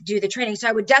get to do the training. So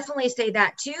I would definitely say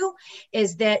that too,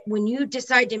 is that when you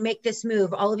decide to make this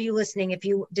move, all of you listening, if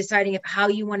you deciding how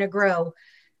you want to grow,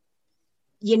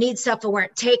 you need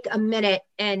self-awareness. Take a minute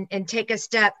and take a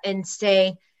step and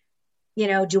say,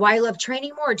 do I love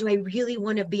training more? Or do I really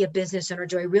want to be a business owner?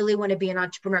 Do I really want to be an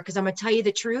entrepreneur? Because I'm going to tell you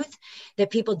the truth that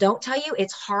people don't tell you.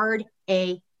 It's hard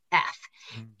AF.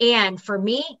 And for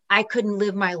me, I couldn't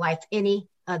live my life any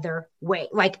other way.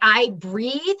 Like I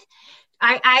breathe,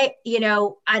 and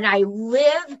I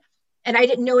live, and I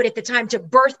didn't know it at the time, to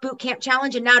birth boot camp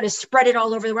challenge and now to spread it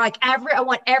all over the world. I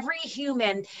want every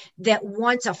human that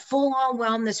wants a full-on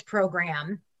wellness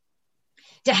program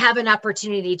to have an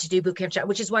opportunity to do boot camp challenge,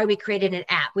 which is why we created an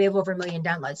app. We have over 1 million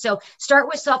downloads. So start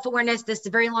with self-awareness. This is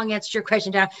a very long answer to your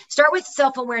question, Donna. Start with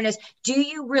self-awareness. Do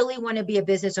you really want to be a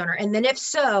business owner? And then if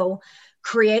so,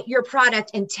 create your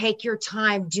product and take your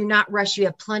time. Do not rush. You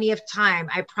have plenty of time.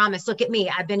 I promise. Look at me.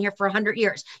 I've been here for 100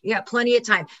 years. You got plenty of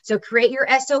time. So create your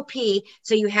SOP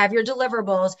so you have your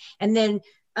deliverables. And then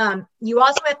you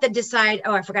also have to decide,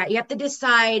 you have to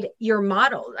decide your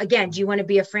model. Again, do you want to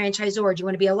be a franchisor? Do you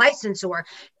want to be a licensor?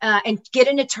 And get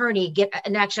an attorney,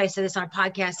 and actually I said this on a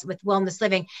podcast with Wellness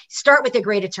Living, start with a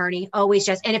great attorney, always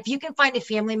just, and if you can find a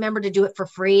family member to do it for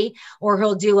free, or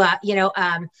he'll do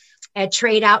a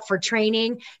trade out for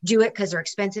training, do it because they're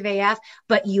expensive AF,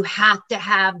 but you have to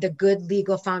have the good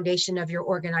legal foundation of your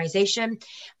organization.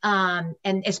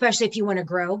 And especially if you want to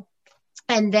grow,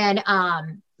 and then,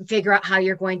 figure out how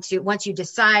you're going to, once you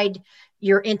decide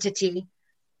your entity,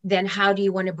 then how do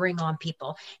you want to bring on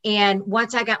people? And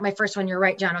once I got my first one, you're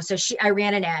right, Jono. So I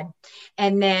ran an ad,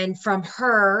 and then from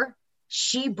her,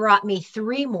 she brought me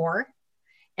 3 more.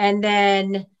 And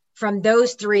then from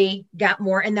those 3 got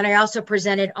more. And then I also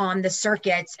presented on the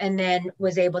circuits and then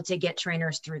was able to get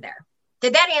trainers through there.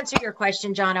 Did that answer your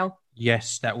question, Jono?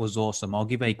 Yes, that was awesome. I'll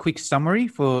give a quick summary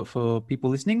for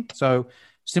people listening. So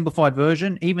simplified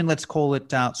version, even let's call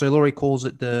it, so Lori calls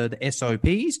it the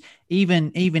SOPs,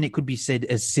 even it could be said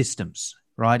as systems,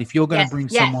 right? If you're going to bring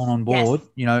someone on board,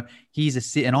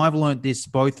 here's and I've learned this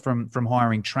both from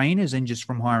hiring trainers and just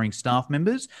from hiring staff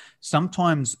members.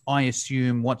 Sometimes I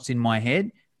assume what's in my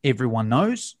head, everyone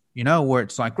knows, where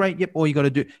it's like, great, yep, all you got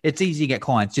to do, it's easy to get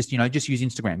clients, just use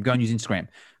Instagram, go and use Instagram.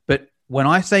 But when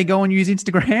I say go and use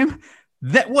Instagram,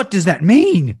 what does that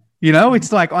mean?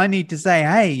 It's like I need to say,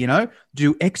 hey,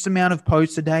 do X amount of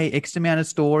posts a day, X amount of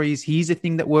stories. Here's a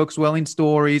thing that works well in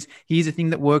stories. Here's a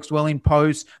thing that works well in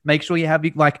posts. Make sure you have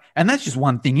and that's just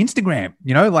one thing, Instagram,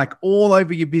 all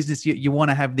over your business. You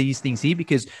want to have these things here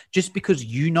because just because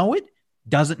you know it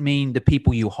doesn't mean the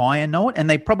people you hire know it, and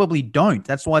they probably don't.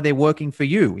 That's why they're working for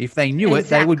you. If they knew it,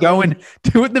 they would go and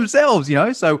do it themselves,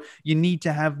 So you need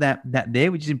to have that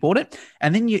there, which is important.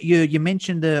 And then you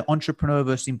mentioned the entrepreneur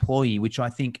versus employee, which I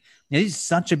think this is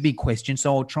such a big question.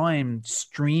 So I'll try and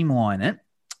streamline it.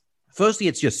 Firstly,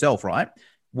 it's yourself, right?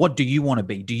 What do you want to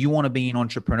be? Do you want to be an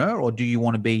entrepreneur, or do you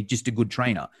want to be just a good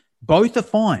trainer? Both are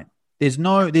fine. There's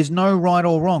no right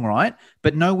or wrong, right?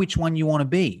 But know which one you want to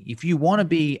be. If you want to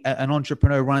be an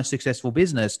entrepreneur, run a successful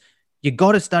business, You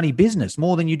got to study business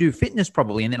more than you do fitness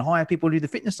probably, and then hire people to do the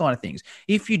fitness side of things.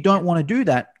 If you don't want to do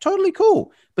that, totally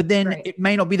cool. But then it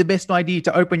may not be the best idea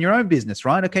to open your own business,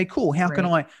 right? Okay, cool. How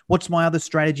can what's my other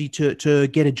strategy to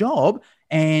get a job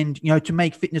and, to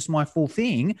make fitness my full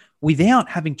thing without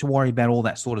having to worry about all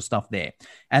that sort of stuff there?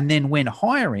 And then when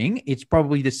hiring, it's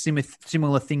probably the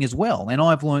similar thing as well. And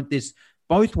I've learned this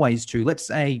both ways too. Let's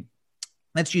say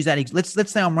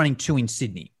I'm running 2 in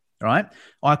Sydney, right?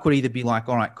 I could either be like,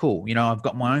 all right, cool. I've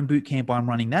got my own boot camp. I'm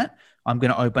running that. I'm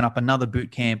going to open up another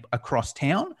boot camp across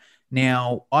town.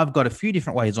 Now, I've got a few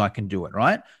different ways I can do it,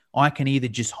 right? I can either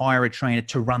just hire a trainer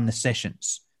to run the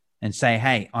sessions and say,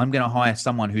 hey, I'm going to hire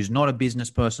someone who's not a business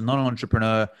person, not an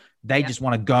entrepreneur. They just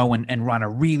want to go and run a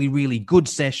really, really good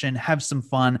session, have some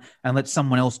fun, and let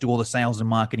someone else do all the sales and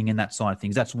marketing and that side of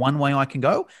things. That's one way I can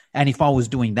go. And if I was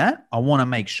doing that, I want to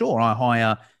make sure I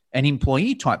hire an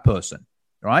employee type person,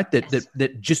 right?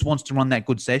 That just wants to run that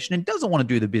good session and doesn't want to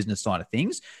do the business side of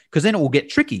things, because then it will get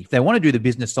tricky. If they want to do the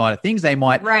business side of things, they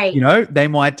might,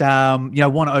 want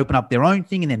to open up their own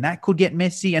thing, and then that could get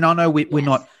messy. And I know we're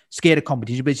not scared of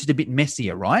competition, but it's just a bit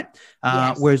messier, right?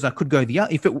 Whereas I could go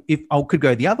if I could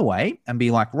go the other way and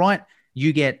be like, right,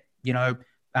 you get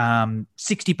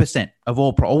 60% of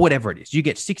all or whatever it is. You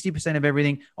get 60% of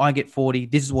everything. I get 40.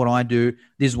 This is what I do.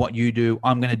 This is what you do.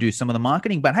 I'm going to do some of the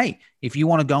marketing. But hey, if you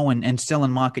want to go and sell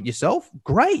and market yourself,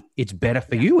 great. It's better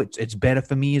for you. It's better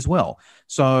for me as well.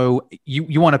 So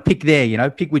you want to pick there,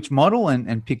 pick which model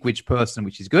and pick which person,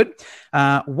 which is good.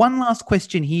 One last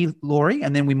question here, Laurie,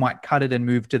 and then we might cut it and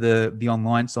move to the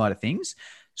online side of things.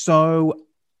 So,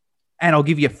 and I'll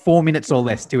give you 4 minutes or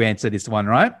less to answer this one,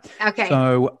 right? Okay.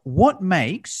 So what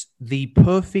makes the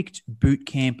perfect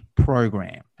bootcamp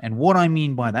program? And what I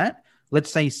mean by that,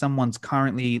 let's say someone's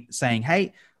currently saying,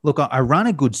 hey, look, I run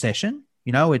a good session.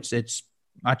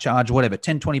 I charge whatever,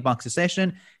 $10, $20 a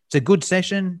session. It's a good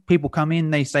session. People come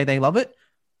in, they say they love it,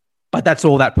 but that's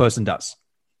all that person does.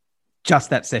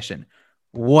 Just that session.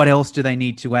 What else do they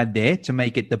need to add there to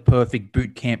make it the perfect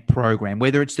bootcamp program?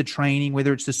 Whether it's the training,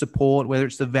 whether it's the support, whether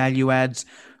it's the value adds,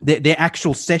 their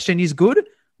actual session is good,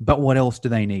 but what else do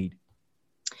they need?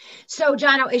 So,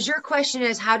 Jono, your question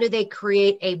is, how do they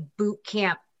create a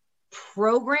bootcamp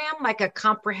program, like a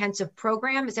comprehensive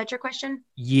program? Is that your question?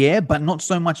 Yeah, but not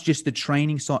so much just the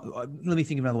training side. Let me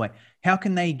think of another way. How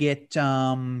can they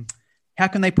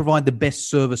provide the best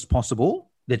service possible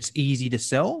that's easy to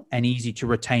sell and easy to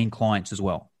retain clients as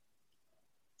well?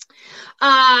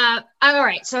 All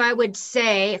right. So I would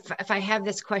say, if I have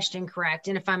this question correct,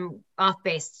 and if I'm off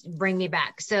base, bring me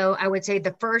back. So I would say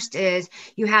the first is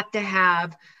you have to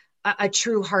have a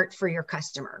true heart for your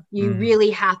customer. You really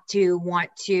have to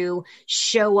want to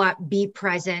show up, be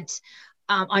present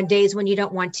on days when you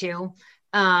don't want to.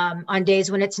 On days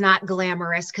when it's not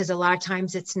glamorous, because a lot of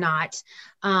times it's not,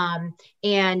 and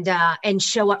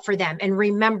show up for them and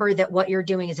remember that what you're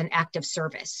doing is an act of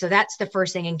service. So that's the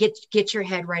first thing, and get your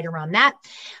head right around that.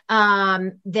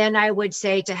 Then I would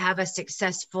say to have a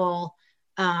successful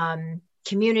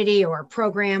community or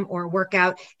program or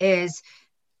workout is,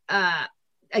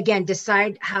 again,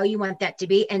 decide how you want that to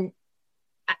be. And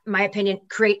my opinion,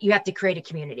 you have to create a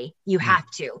community. You have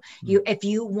to. If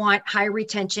you want high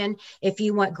retention, if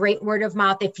you want great word of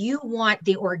mouth, if you want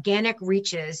the organic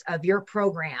reaches of your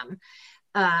program,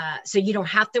 so you don't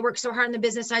have to work so hard on the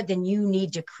business side, then you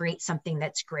need to create something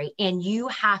that's great. And you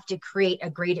have to create a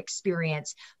great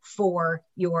experience for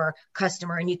your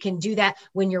customer. And you can do that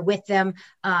when you're with them.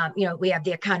 We have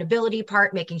the accountability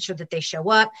part, making sure that they show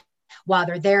up while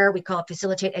they're there. We call it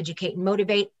facilitate, educate, and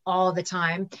motivate all the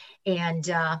time, and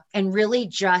really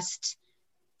just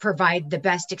provide the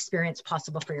best experience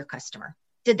possible for your customer.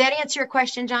 Did that answer your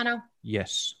question, Jono?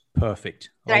 Yes. Perfect.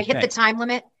 Did I hit the time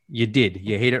limit? You did.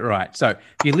 You hit it right. So if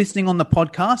you're listening on the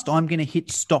podcast, I'm going to hit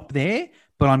stop there,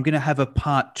 but I'm going to have a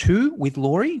part 2 with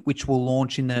Laurie, which will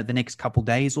launch in the next couple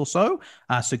days or so.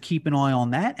 So keep an eye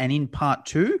on that. And in part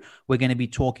 2, we're going to be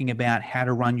talking about how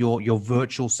to run your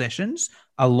virtual sessions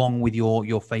along with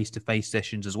your face-to-face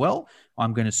sessions as well.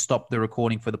 I'm going to stop the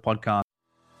recording for the podcast.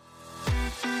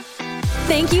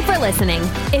 Thank you for listening.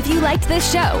 If you liked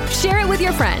this show, share it with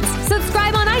your friends,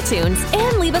 subscribe on iTunes,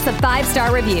 and leave us a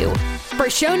 5-star review. For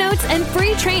show notes and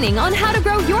free training on how to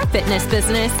grow your fitness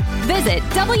business, visit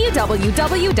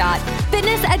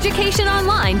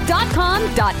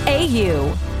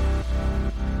www.fitnesseducationonline.com.au.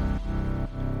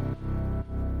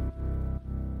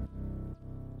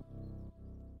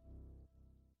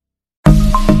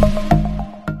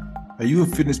 Are you a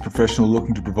fitness professional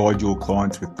looking to provide your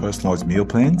clients with personalized meal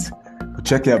plans? Well,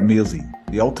 check out Mealsy,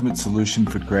 the ultimate solution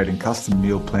for creating custom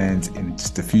meal plans in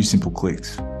just a few simple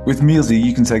clicks. With Mealsy,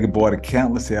 you can say goodbye to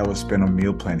countless hours spent on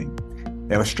meal planning.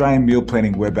 Our Australian meal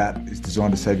planning web app is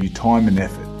designed to save you time and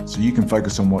effort, so you can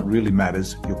focus on what really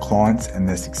matters, your clients and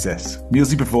their success.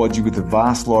 Mealsy provides you with a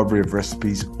vast library of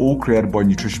recipes, all created by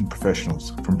nutrition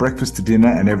professionals. From breakfast to dinner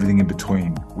and everything in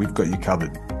between, we've got you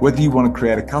covered. Whether you want to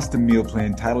create a custom meal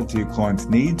plan tailored to your client's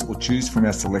needs or choose from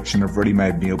our selection of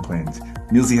ready-made meal plans,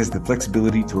 Mealsy has the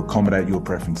flexibility to accommodate your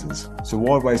preferences. So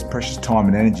why waste precious time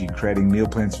and energy creating meal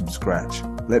plans from scratch?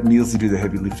 Let Mealsy do the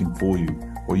heavy lifting for you,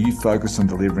 while you focus on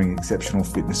delivering exceptional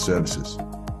fitness services.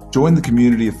 Join the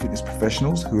community of fitness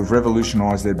professionals who have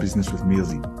revolutionised their business with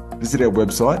Mealsy. Visit our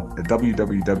website at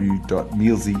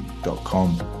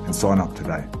www.mealsy.com and sign up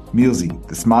today. Mealsy,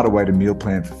 the smarter way to meal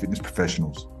plan for fitness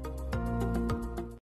professionals.